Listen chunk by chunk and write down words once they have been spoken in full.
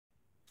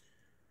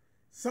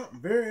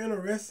something very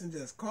interesting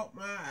just caught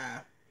my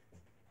eye.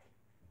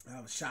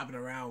 I was shopping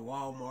around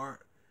Walmart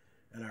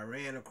and I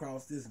ran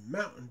across this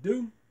Mountain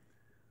Dew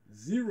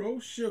Zero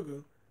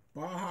Sugar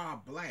Baja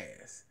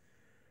Blast.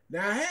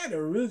 Now I had the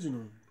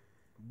original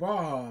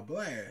Baja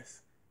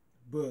Blast,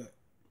 but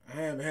I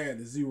haven't had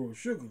the Zero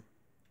Sugar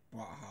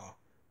Baja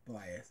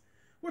Blast,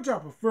 which I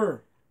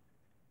prefer.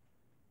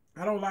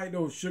 I don't like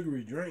those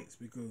sugary drinks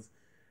because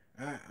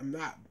I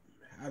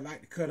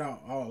like to cut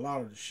out a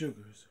lot of the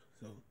sugars.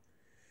 So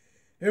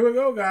here we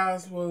go,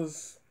 guys. This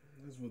was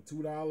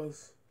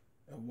 $2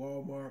 at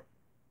Walmart.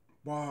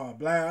 Baja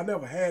Blast. I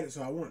never had it,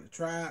 so I wanted to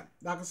try it.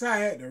 Like I said, I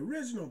had the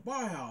original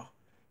Baja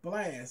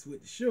Blast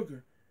with the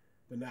sugar,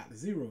 but not the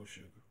Zero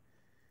Sugar.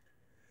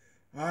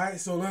 All right,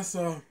 so let's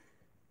jump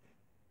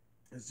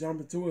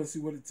into it and see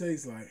what it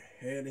tastes like.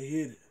 Had to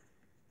hit it.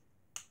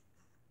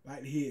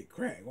 Like to hear it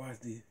crack. Watch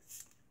this.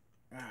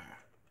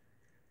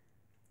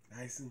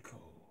 Nice and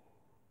cold.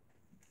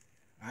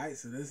 All right,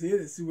 so let's hit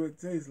it and see what it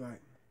tastes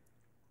like.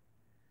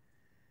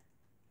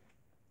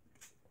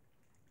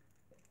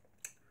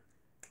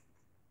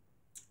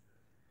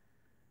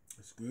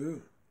 It's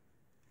good.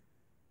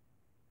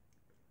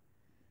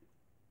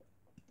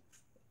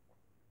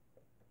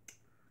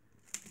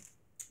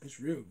 It's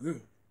real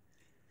good.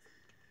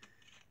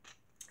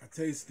 I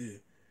taste the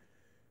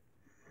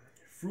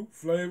fruit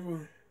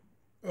flavor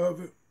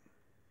of it.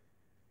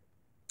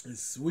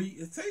 It's sweet.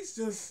 It tastes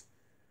just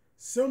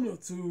similar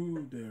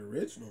to the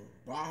original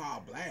Baja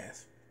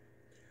Blast.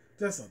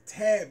 Just a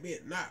tad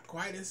bit, not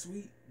quite as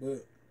sweet,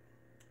 but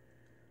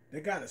they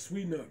got it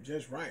sweetened up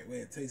just right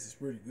where it tastes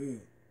pretty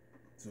good.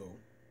 So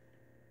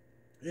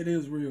it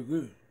is real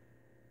good,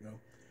 you know.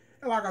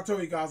 And like I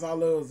told you guys, I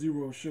love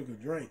zero sugar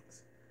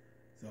drinks.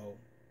 So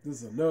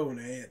this is another one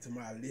to add to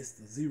my list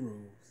of zeros.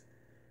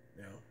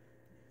 You know.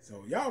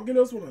 So y'all give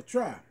this one a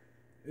try.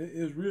 It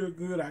is real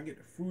good. I get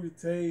the fruity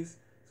taste.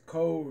 It's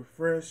cold,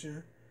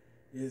 refreshing.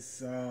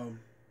 It's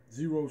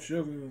zero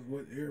sugar is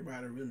what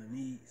everybody really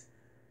needs.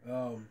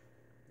 Yeah,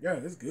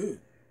 it's good.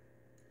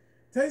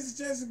 Tastes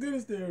just as good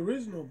as the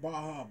original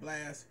Baja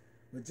Blast,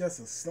 with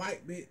just a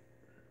slight bit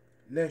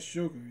less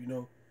sugar, you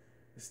know.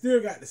 It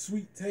still got the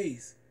sweet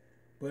taste,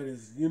 but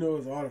it's, you know,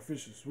 it's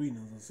artificial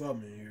sweeteners or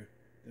something in here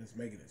that's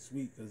making it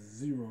sweet because it's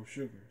zero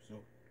sugar. So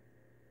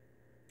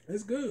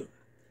it's good.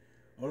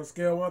 On a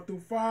scale 1 through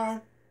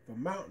 5 for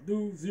Mountain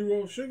Dew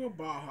Zero Sugar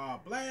Baja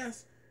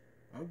Blast,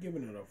 I'm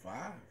giving it a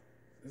 5.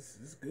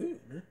 It's good,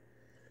 man.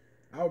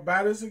 I would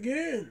buy this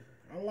again.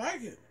 I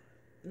like it.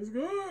 It's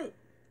good.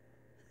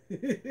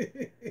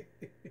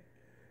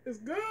 It's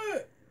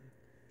good.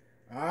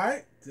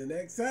 Alright, till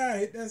next time,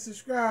 hit that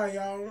subscribe,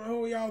 y'all. I don't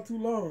hold y'all too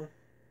long.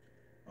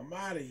 I'm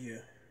out of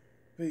here.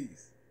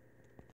 Peace.